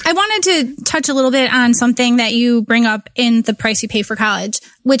ask. I wanted to touch a little bit on something that you bring up in The Price You Pay for College,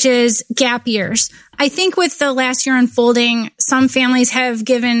 which is gap years. I think with the last year unfolding, some families have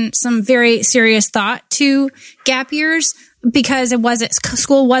given some very serious thought to gap years because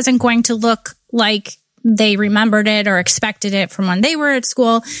school wasn't going to look like they remembered it or expected it from when they were at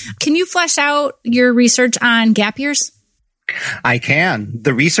school. Can you flesh out your research on gap years? I can.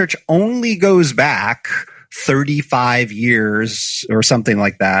 The research only goes back 35 years or something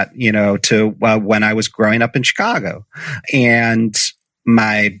like that, to when I was growing up in Chicago. And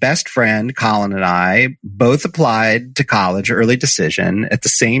my best friend, Colin, and I both applied to college, early decision, at the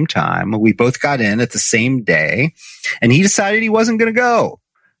same time. We both got in at the same day, and he decided he wasn't going to go.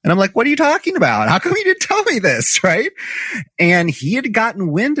 And I'm like, what are you talking about? How come you didn't tell me this, right? And he had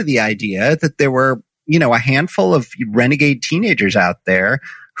gotten wind of the idea that there were, a handful of renegade teenagers out there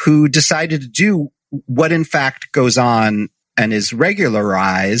who decided to do what in fact goes on and is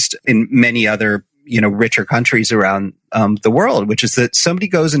regularized in many other richer countries around the world, which is that somebody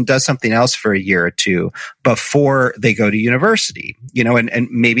goes and does something else for a year or two before they go to university, and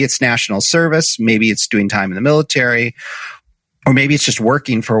maybe it's national service, maybe it's doing time in the military, or maybe it's just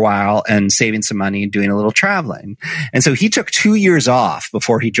working for a while and saving some money and doing a little traveling. And so he took 2 years off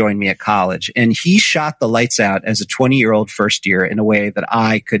before he joined me at college, and he shot the lights out as a 20-year-old first year in a way that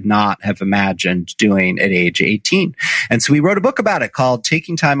I could not have imagined doing at age 18. And so we wrote a book about it called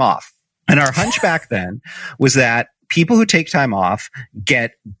Taking Time Off. And our hunch back then was that people who take time off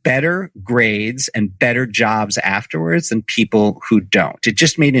get better grades and better jobs afterwards than people who don't. It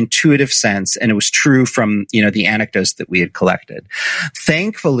just made intuitive sense, and it was true from, the anecdotes that we had collected.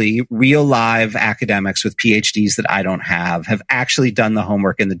 Thankfully, real live academics with PhDs that I don't have actually done the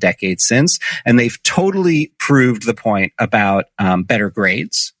homework in the decades since, and they've totally proved the point about better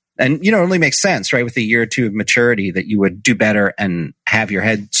grades. And, it only makes sense, right, with a year or two of maturity that you would do better and have your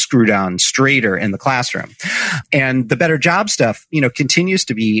head screwed on straighter in the classroom. And the better job stuff, continues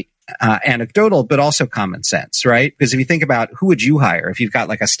to be anecdotal, but also common sense, right? Because if you think about who would you hire if you've got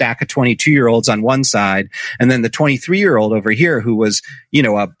like a stack of 22-year-olds on one side and then the 23-year-old over here who was,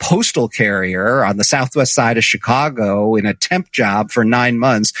 a postal carrier on the southwest side of Chicago in a temp job for 9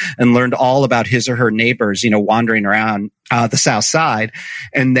 months and learned all about his or her neighbors, wandering around the south side,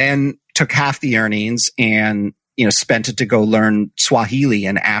 and then took half the earnings and spent it to go learn Swahili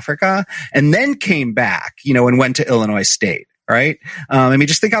in Africa, and then came back, and went to Illinois State. Right?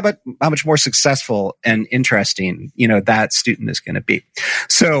 Just think about how much more successful and interesting, that student is going to be.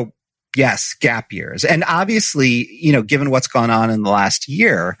 So yes, gap years. And obviously, given what's gone on in the last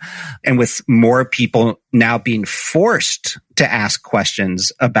year, and with more people now being forced to ask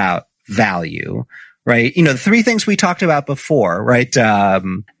questions about value, right? The three things we talked about before, right?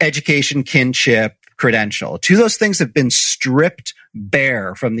 Education, kinship, credential. Two of those things have been stripped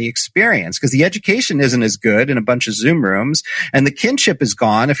bare from the experience because the education isn't as good in a bunch of Zoom rooms, and the kinship is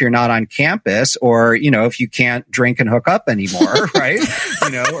gone if you're not on campus, or if you can't drink and hook up anymore, right?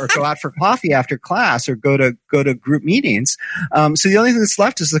 Or go out for coffee after class, or go to group meetings. So the only thing that's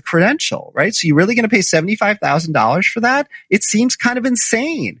left is the credential, right? So you're really going to pay $75,000 for that? It seems kind of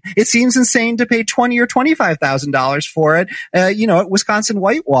insane. It seems insane to pay $20,000 or $25,000 for it, at Wisconsin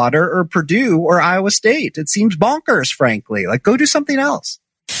Whitewater or Purdue or Iowa State. It seems bonkers, frankly. Like, go do something else.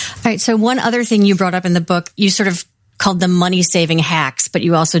 All right. So one other thing you brought up in the book, you sort of called them money-saving hacks, but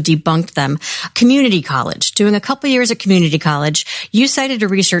you also debunked them. Community college. Doing a couple years at community college, you cited a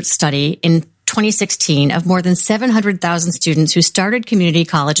research study in 2016 of more than 700,000 students who started community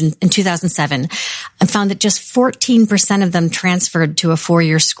college in 2007 and found that just 14% of them transferred to a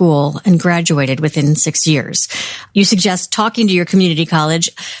 4-year school and graduated within 6 years. You suggest talking to your community college.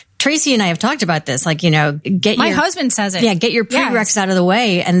 Tracy and I have talked about this, My husband says it. Yeah, get your prereqs out of the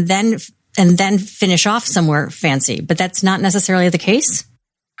way and then finish off somewhere fancy. But that's not necessarily the case.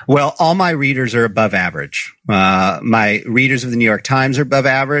 Well, all my readers are above average. My readers of the New York Times are above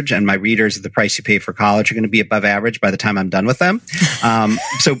average, and my readers of The Price You Pay for College are going to be above average by the time I'm done with them.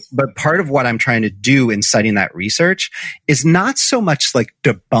 But part of what I'm trying to do in citing that research is not so much like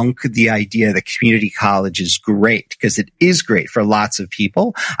debunk the idea that community college is great, because it is great for lots of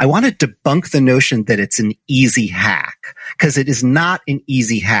people. I want to debunk the notion that it's an easy hack, because it is not an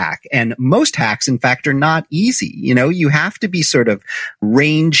easy hack. And most hacks, in fact, are not easy. You have to be sort of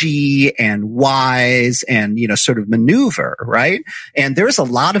rangy and wise and, sort of maneuver, right? And there's a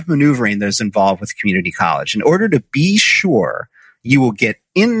lot of maneuvering that's involved with community college in order to be sure you will get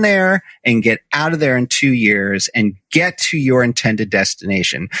in there and get out of there in 2 years and get to your intended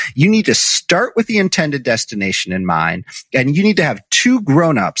destination. You need to start with the intended destination in mind, and you need to have two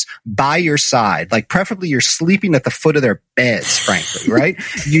grown-ups by your side, like preferably you're sleeping at the foot of their beds, frankly, right?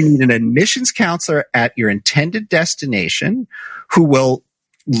 You need an admissions counselor at your intended destination who will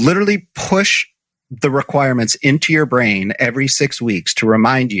literally push the requirements into your brain every 6 weeks to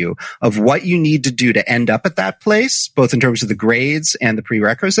remind you of what you need to do to end up at that place, both in terms of the grades and the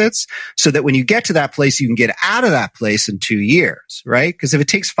prerequisites, so that when you get to that place, you can get out of that place in 2 years, right? Because if it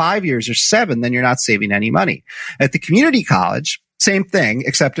takes 5 years or 7, then you're not saving any money. At the community college, same thing,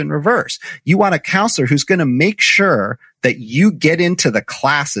 except in reverse. You want a counselor who's going to make sure that you get into the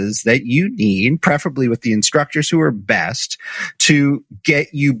classes that you need, preferably with the instructors who are best, to get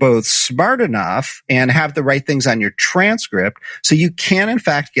you both smart enough and have the right things on your transcript so you can, in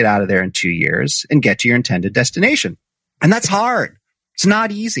fact, get out of there in 2 years and get to your intended destination. And that's hard. It's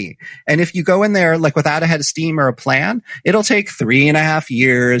not easy. And if you go in there like without a head of steam or a plan, it'll take 3.5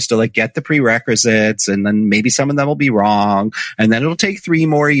 years to like get the prerequisites, and then maybe some of them will be wrong. And then it'll take 3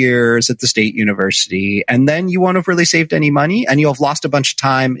 more years at the state university. And then you won't have really saved any money, and you'll have lost a bunch of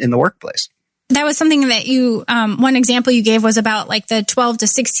time in the workplace. That was something that you, one example you gave was about like the 12 to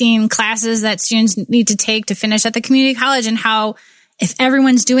 16 classes that students need to take to finish at the community college, and how if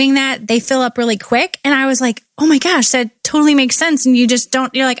everyone's doing that, they fill up really quick. And I was like, oh my gosh, that totally makes sense. And you just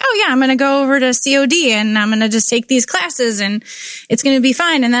don't, you're like, oh yeah, I'm going to go over to COD and I'm going to just take these classes and it's going to be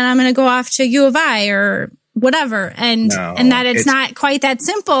fine. And then I'm going to go off to U of I or whatever. And that it's not quite that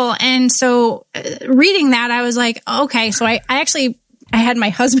simple. And so reading that, I was like, okay, so I actually I had my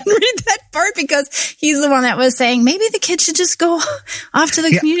husband read that part because he's the one that was saying, maybe the kids should just go off to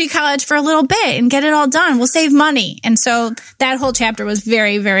the community college for a little bit and get it all done. We'll save money. And so that whole chapter was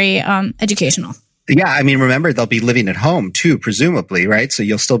very, very educational. Yeah. I mean, remember, they'll be living at home too, presumably, right? So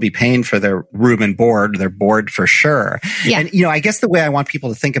you'll still be paying for their room and board, their board for sure. Yeah. And, I guess the way I want people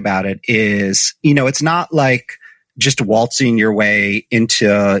to think about it is, it's not like just waltzing your way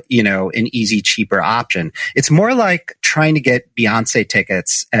into, an easy, cheaper option. It's more like trying to get Beyonce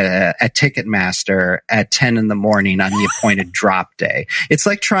tickets at Ticketmaster at 10 in the morning on the appointed drop day. It's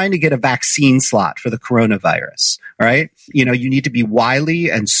like trying to get a vaccine slot for the coronavirus, right? You need to be wily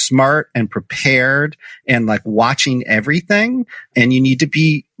and smart and prepared and like watching everything. And you need to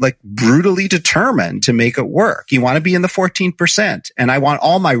be like brutally determined to make it work. You want to be in the 14%. And I want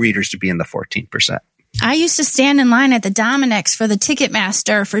all my readers to be in the 14%. I used to stand in line at the Dominick's for the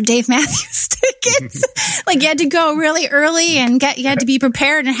Ticketmaster for Dave Matthews tickets. Like you had to go really early and you had to be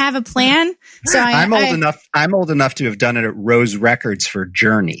prepared and have a plan. So I'm old enough to have done it at Rose Records for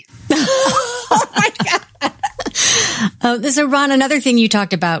Journey. Oh my God. So Ron, another thing you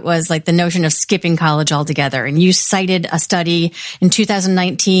talked about was like the notion of skipping college altogether. And you cited a study in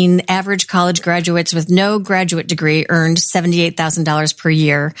 2019, average college graduates with no graduate degree earned $78,000 per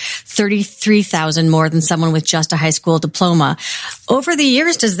year, $33,000 more than someone with just a high school diploma. Over the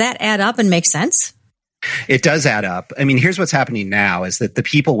years, does that add up and make sense? It does add up. I mean, here's what's happening now is that the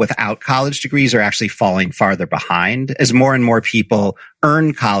people without college degrees are actually falling farther behind. As more and more people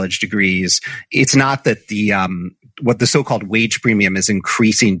earn college degrees, it's not that what the so-called wage premium is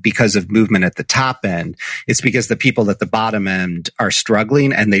increasing because of movement at the top end. It's because the people at the bottom end are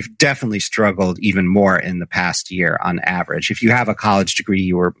struggling, and they've definitely struggled even more in the past year on average. If you have a college degree,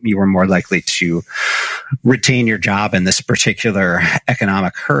 you were more likely to retain your job in this particular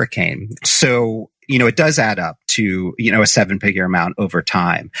economic hurricane. So, it does add up to, a seven-figure amount over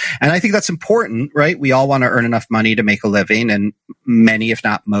time. And I think that's important, right? We all want to earn enough money to make a living, and many, if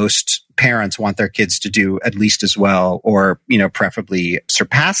not most, parents want their kids to do at least as well, or, preferably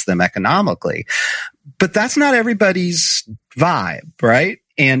surpass them economically. But that's not everybody's vibe, right?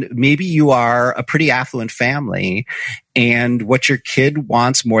 And maybe you are a pretty affluent family, and what your kid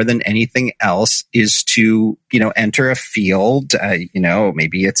wants more than anything else is to, enter a field,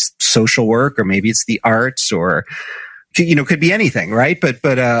 maybe it's social work, or maybe it's the arts, or, could be anything, right? But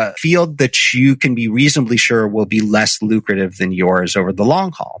a field that you can be reasonably sure will be less lucrative than yours over the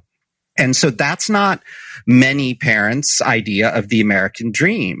long haul. And so that's not many parents' idea of the American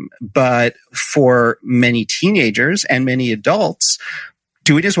dream. But for many teenagers and many adults,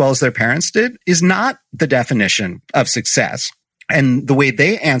 doing as well as their parents did is not the definition of success. And the way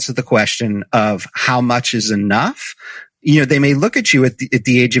they answer the question of how much is enough, they may look at you at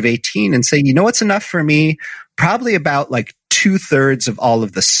the age of 18 and say, what's enough for me? Probably about like 2/3 of all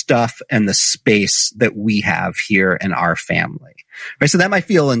of the stuff and the space that we have here in our family. Right. So that might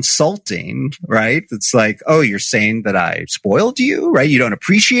feel insulting, right? It's like, oh, you're saying that I spoiled you, right? You don't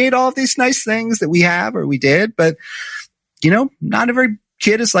appreciate all of these nice things that we have or we did, but not every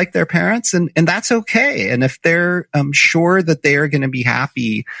kid is like their parents, and that's okay. And if they're sure that they are going to be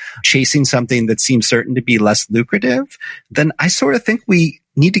happy chasing something that seems certain to be less lucrative, then I sort of think we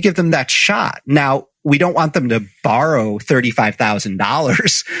need to give them that shot. Now, we don't want them to borrow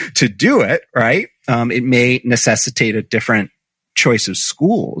 $35,000 to do it, right? It may necessitate a different choice of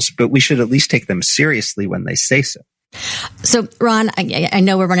schools, but we should at least take them seriously when they say so. So, Ron, I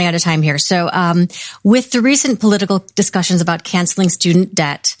know we're running out of time here. So, with the recent political discussions about canceling student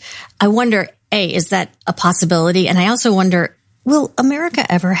debt, I wonder, A, is that a possibility? And I also wonder, will America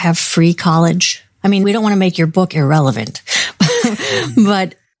ever have free college? I mean, we don't want to make your book irrelevant,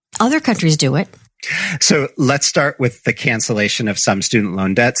 but other countries do it. So let's start with the cancellation of some student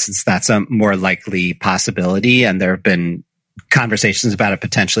loan debt, since that's a more likely possibility. And there have been conversations about it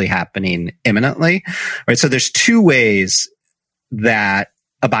potentially happening imminently, right? So there's two ways that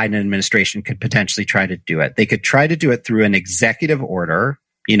a Biden administration could potentially try to do it. They could try to do it through an executive order,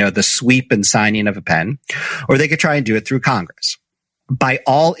 the sweep and signing of a pen, or they could try and do it through Congress. By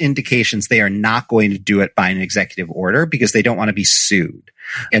all indications, they are not going to do it by an executive order because they don't want to be sued.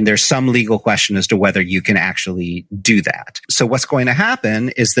 And there's some legal question as to whether you can actually do that. So what's going to happen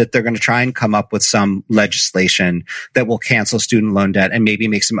is that they're going to try and come up with some legislation that will cancel student loan debt and maybe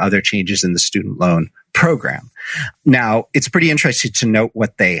make some other changes in the student loan program. Now, it's pretty interesting to note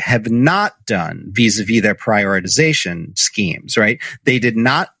what they have not done vis-a-vis their prioritization schemes, right? They did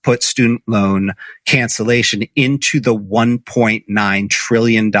not put student loan cancellation into the $1.9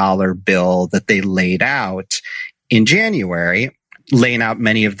 trillion bill that they laid out in January, laying out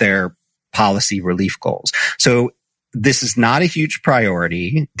many of their policy relief goals. So this is not a huge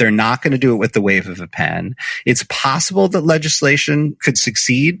priority. They're not going to do it with the wave of a pen. It's possible that legislation could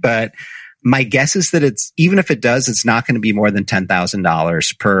succeed, but my guess is that even if it does, it's not going to be more than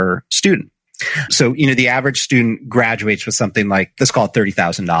 $10,000 per student. So, the average student graduates with something like, let's call it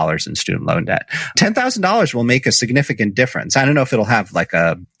 $30,000 in student loan debt. $10,000 will make a significant difference. I don't know if it'll have like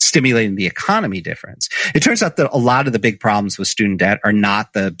a stimulating the economy difference. It turns out that a lot of the big problems with student debt are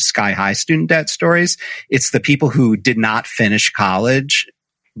not the sky high student debt stories. It's the people who did not finish college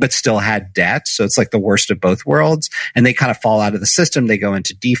but still had debt. So it's like the worst of both worlds. And they kind of fall out of the system. They go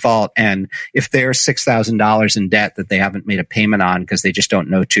into default. And if they're $6,000 in debt that they haven't made a payment on because they just don't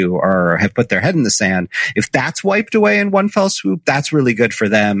know to or have put their head in the sand, if that's wiped away in one fell swoop, that's really good for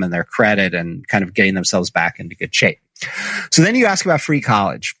them and their credit and kind of getting themselves back into good shape. So then you ask about free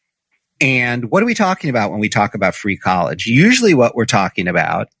college. And what are we talking about when we talk about free college? Usually what we're talking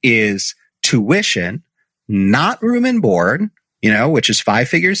about is tuition, not room and board, which is 5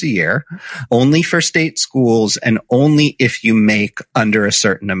 figures a year, only for state schools and only if you make under a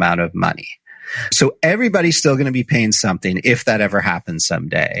certain amount of money. So everybody's still going to be paying something if that ever happens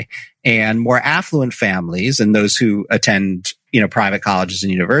someday. And more affluent families and those who attend, private colleges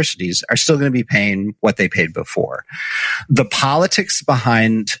and universities are still going to be paying what they paid before. The politics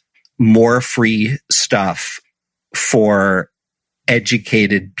behind more free stuff for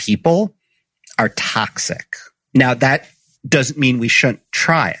educated people are toxic. Now, that doesn't mean we shouldn't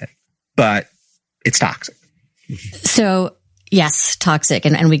try it, but it's toxic. So, yes, toxic,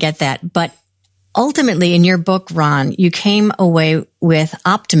 and we get that. But ultimately, in your book, Ron, you came away with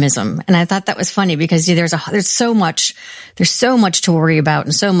optimism. And I thought that was funny because there's so much to worry about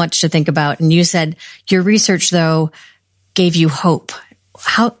and so much to think about. And you said your research, though, gave you hope.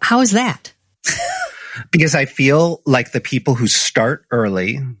 How is that? Because I feel like the people who start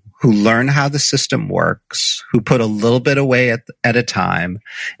early, who learn how the system works, who put a little bit away at a time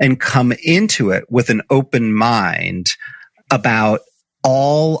and come into it with an open mind about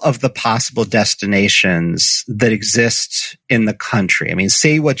all of the possible destinations that exist in the country. I mean,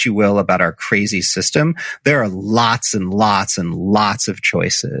 say what you will about our crazy system. There are lots and lots and lots of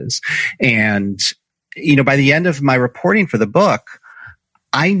choices. And, by the end of my reporting for the book,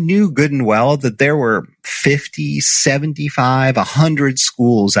 I knew good and well that there were 50, 75, 100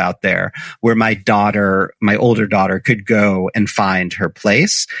 schools out there where my older daughter could go and find her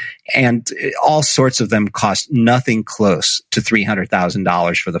place. And all sorts of them cost nothing close to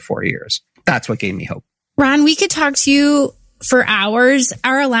 $300,000 for the 4 years. That's what gave me hope. Ron, we could talk to you for hours.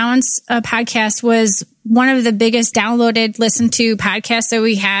 Our Allowance podcast was one of the biggest downloaded, listened to podcasts that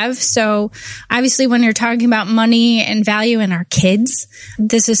we have. So obviously when you're talking about money and value in our kids,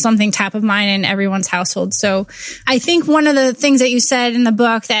 this is something top of mind in everyone's household. So I think one of the things that you said in the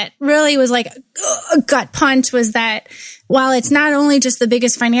book that really was like a gut punch was that while it's not only just the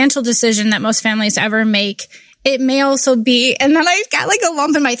biggest financial decision that most families ever make, it may also be, and then I got like a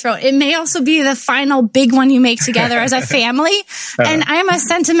lump in my throat, it may also be the final big one you make together as a family. And I'm a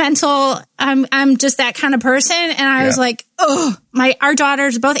sentimental, I'm just that kind of person. And I was like, our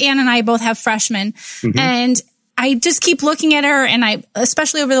daughters, both Anne and I both have freshmen. Mm-hmm. And I just keep looking at her and I,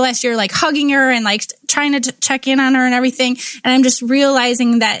 especially over the last year, like hugging her and like trying to check in on her and everything. And I'm just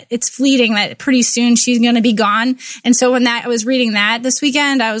realizing that it's fleeting, that pretty soon she's going to be gone. And so when I was reading that this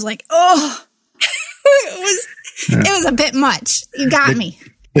weekend, I was like, it was a bit much. You got me.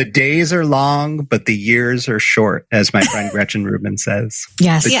 The days are long, but the years are short, as my friend Gretchen Rubin says.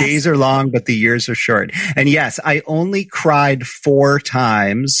 Yes. The days are long, but the years are short. And yes, I only cried 4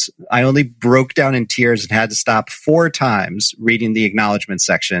 times. I only broke down in tears and had to stop 4 times reading the acknowledgement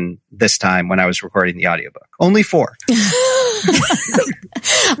section this time when I was recording the audiobook. Only 4.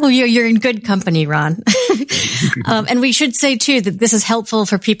 Well, you're in good company, Ron. And we should say, too, that this is helpful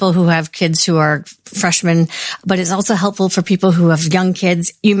for people who have kids who are freshmen, but it's also helpful for people who have young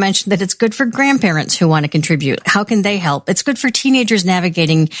kids. You mentioned that it's good for grandparents who want to contribute. How can they help? It's good for teenagers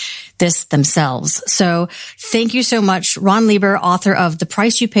navigating this themselves. So thank you so much, Ron Lieber, author of The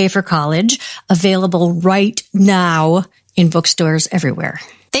Price You Pay for College, available right now in bookstores everywhere.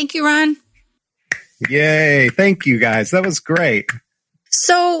 Thank you, Ron. Yay. Thank you, guys. That was great.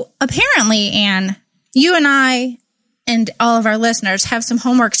 So apparently, Anne, you and I and all of our listeners have some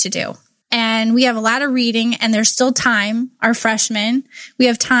homework to do. And we have a lot of reading and there's still time. Our freshmen, we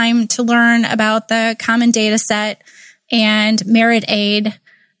have time to learn about the Common Data Set and Merit Aid,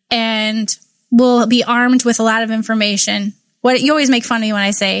 and we'll be armed with a lot of information. You always make fun of me when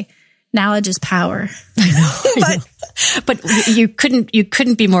I say knowledge is power. I know. But you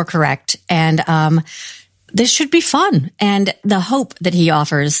couldn't be more correct. And this should be fun. And the hope that he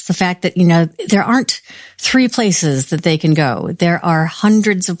offers, the fact that, there aren't 3 places that they can go. There are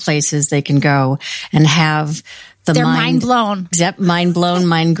hundreds of places they can go and have they're mind blown. Yep, mind blown,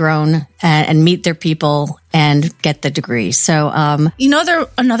 mind grown, and meet their people and get the degree. So,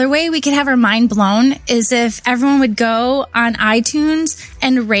 another way we could have our mind blown is if everyone would go on iTunes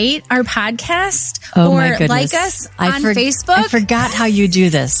and rate our podcast or like us on Facebook. I forgot how you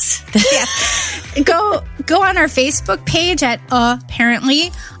do this. Yeah. Go on our Facebook page at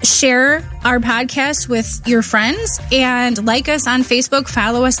Apparently. Share our podcast with your friends and like us on Facebook.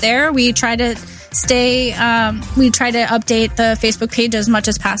 Follow us there. We try to update the Facebook page as much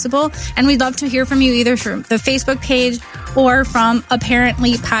as possible. And we'd love to hear from you either from the Facebook page or from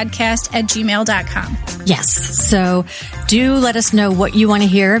apparentlypodcast@gmail.com. Yes. So do let us know what you want to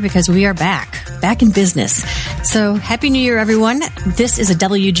hear because we are back in business. So Happy New Year, everyone. This is a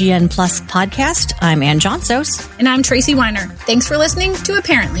WGN Plus podcast. I'm Ann Johnsos. And I'm Tracy Weiner. Thanks for listening to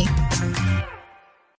Apparently.